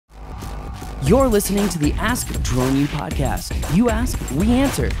You're listening to the Ask Drone U podcast. You ask, we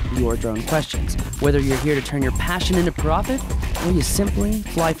answer your drone questions. Whether you're here to turn your passion into profit or you simply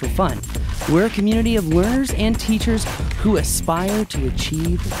fly for fun, we're a community of learners and teachers who aspire to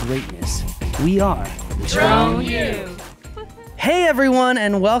achieve greatness. We are Drone U. Hey everyone,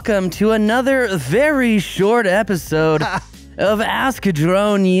 and welcome to another very short episode of Ask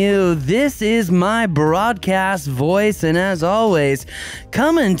Drone U. This is my broadcast voice, and as always,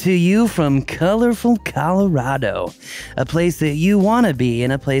 coming to you from colorful Colorado, a place that you want to be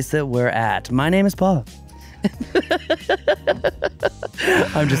and a place that we're at. My name is Paul.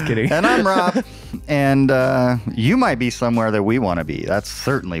 I'm just kidding. And I'm Rob. And you might be somewhere that we want to be. That's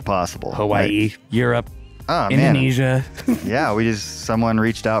certainly possible. Hawaii, right? Europe, Oh, Indonesia. Yeah, someone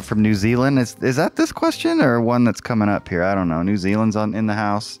reached out from New Zealand. Is that this question or one that's coming up here? I don't know. New Zealand's in the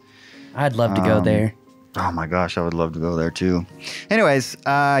house. I'd love to go there. Oh my gosh, I would love to go there too. Anyways,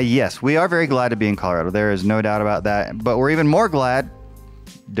 yes, we are very glad to be in Colorado. There is no doubt about that. But we're even more glad,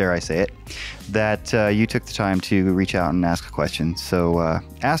 dare I say it, that you took the time to reach out and ask a question. So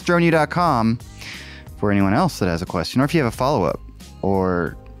AskDroneU.com for anyone else that has a question, or if you have a follow-up,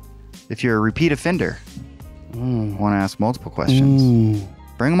 or if you're a repeat offender, want to ask multiple questions,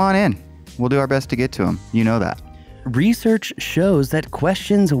 bring them on in. We'll do our best to get to them. You know that. Research shows that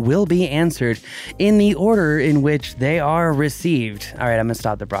questions will be answered in the order in which they are received. All right, I'm going to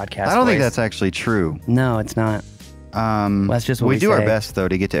stop the broadcast. I don't think that's actually true. No, it's not. That's just what we do say. Our best, though,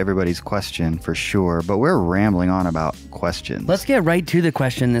 to get to everybody's question for sure, but we're rambling on about questions. Let's get right to the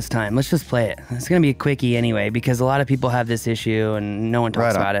question this time. Let's just play it. It's going to be a quickie anyway, because a lot of people have this issue and no one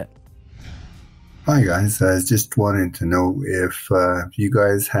talks about it. Hi guys, I was just wanting to know if you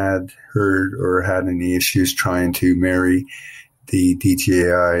guys had heard or had any issues trying to marry the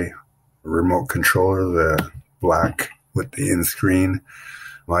DJI remote controller, the black with the in-screen.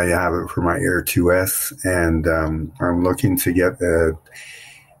 I have it for my Air 2S, and I'm looking to get the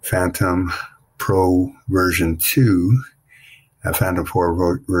Phantom Pro version 2, a Phantom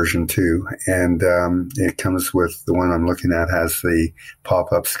 4 version 2, and it comes with the one I'm looking at has the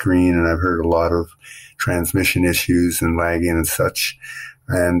pop-up screen, and I've heard a lot of transmission issues and lagging and such,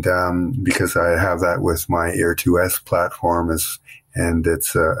 and because I have that with my Air 2S platform, and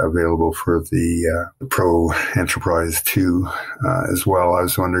it's available for the Pro Enterprise 2 as well. I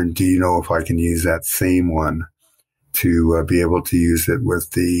was wondering, do you know if I can use that same one to be able to use it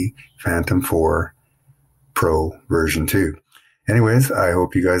with the Phantom 4 Pro version 2? Anyways, I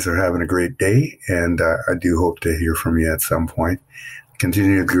hope you guys are having a great day, and I do hope to hear from you at some point.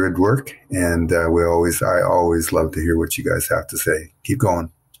 Continue the good work, and I always love to hear what you guys have to say. Keep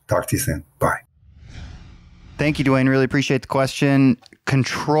going. Talk to you soon. Bye. Thank you, Dwayne. Really appreciate the question.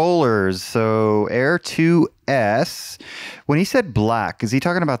 Controllers. So Air 2S, when he said black, is he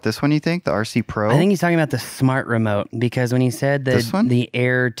talking about this one, you think? The RC Pro? I think he's talking about the smart remote, because when he said the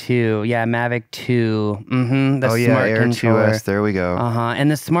Air 2, yeah, Mavic 2, the smart Air controller. 2S, there we go. And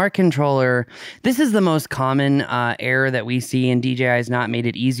the smart controller, this is the most common error that we see, and DJI has not made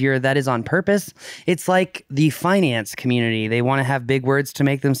it easier. That is on purpose. It's like the finance community. They want to have big words to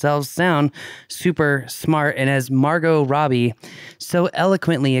make themselves sound super smart, and as Margot Robbie so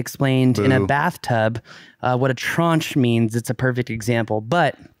eloquently explained in a bathtub, what a tranche means, it's a perfect example.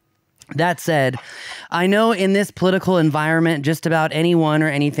 But that said, I know in this political environment, just about anyone or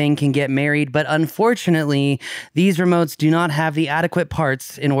anything can get married, but unfortunately, these remotes do not have the adequate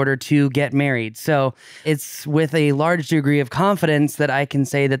parts in order to get married. So it's with a large degree of confidence that I can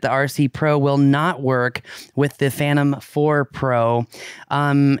say that the RC Pro will not work with the Phantom 4 Pro.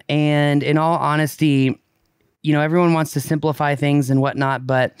 And in all honesty, you know, everyone wants to simplify things and whatnot,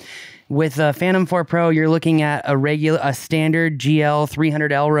 but with a Phantom 4 Pro, you're looking at a standard GL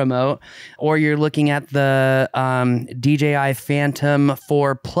 300L remote, or you're looking at the DJI Phantom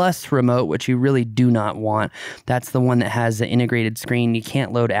 4 Plus remote, which you really do not want. That's the one that has the integrated screen. You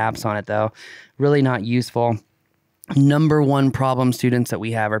can't load apps on it, though. Really not useful. Number one problem students that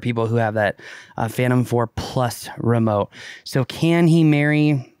we have are people who have that Phantom 4 Plus remote. So can he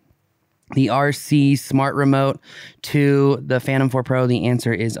marry the RC Smart Remote to the Phantom 4 Pro? The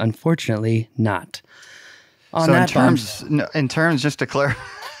answer is unfortunately not. In terms, just to clarify,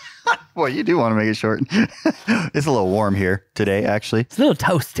 well, you do want to make it short. It's a little warm here today, actually. It's a little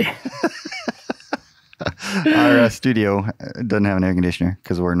toasty. Our studio doesn't have an air conditioner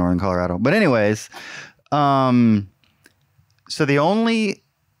because we're in northern Colorado. But anyways, so the only,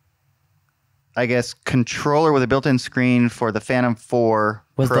 I guess, controller with a built-in screen for the Phantom 4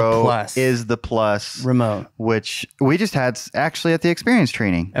 Pro is the Plus remote, which we just had actually at the experience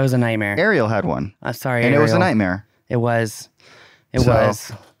training. It was a nightmare. Ariel had one. Sorry, and Ariel. It was a nightmare. It was.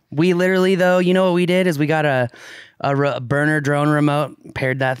 We literally, though, you know what we did is we got a burner drone remote,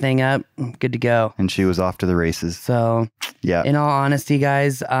 paired that thing up, good to go. And she was off to the races. So, yeah. In all honesty,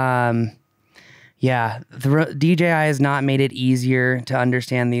 guys, DJI has not made it easier to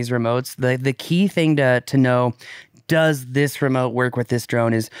understand these remotes. The key thing to know, does this remote work with this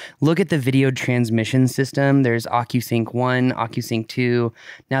drone, is look at the video transmission system. There's OcuSync 1, OcuSync 2.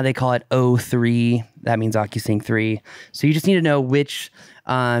 Now they call it O3. That means OcuSync 3. So you just need to know which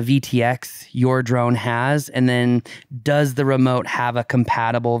VTX your drone has, and then does the remote have a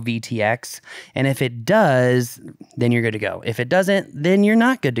compatible VTX? And if it does, then you're good to go. If it doesn't, then you're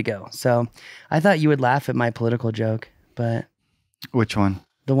not good to go. So I thought you would laugh at my political joke, but... Which one?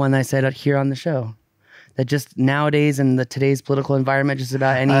 The one I said here on the show. That just nowadays in today's political environment, just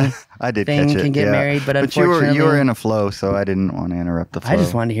about any I did thing catch it, can get married. But unfortunately, you were in a flow, so I didn't want to interrupt the flow. I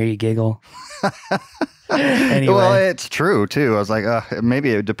just wanted to hear you giggle. Anyway. Well, it's true too. I was like,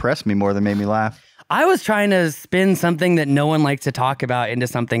 maybe it depressed me more than made me laugh. I was trying to spin something that no one likes to talk about into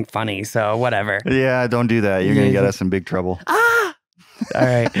something funny. So whatever. Yeah, don't do that. You're gonna get us in big trouble. All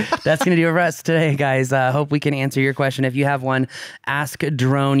right. That's going to do it for us today, guys. Hope we can answer your question. If you have one, ask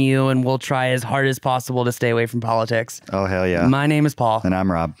Drone You, and we'll try as hard as possible to stay away from politics. Oh, hell yeah. My name is Paul. And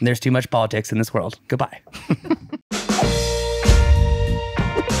I'm Rob. There's too much politics in this world. Goodbye.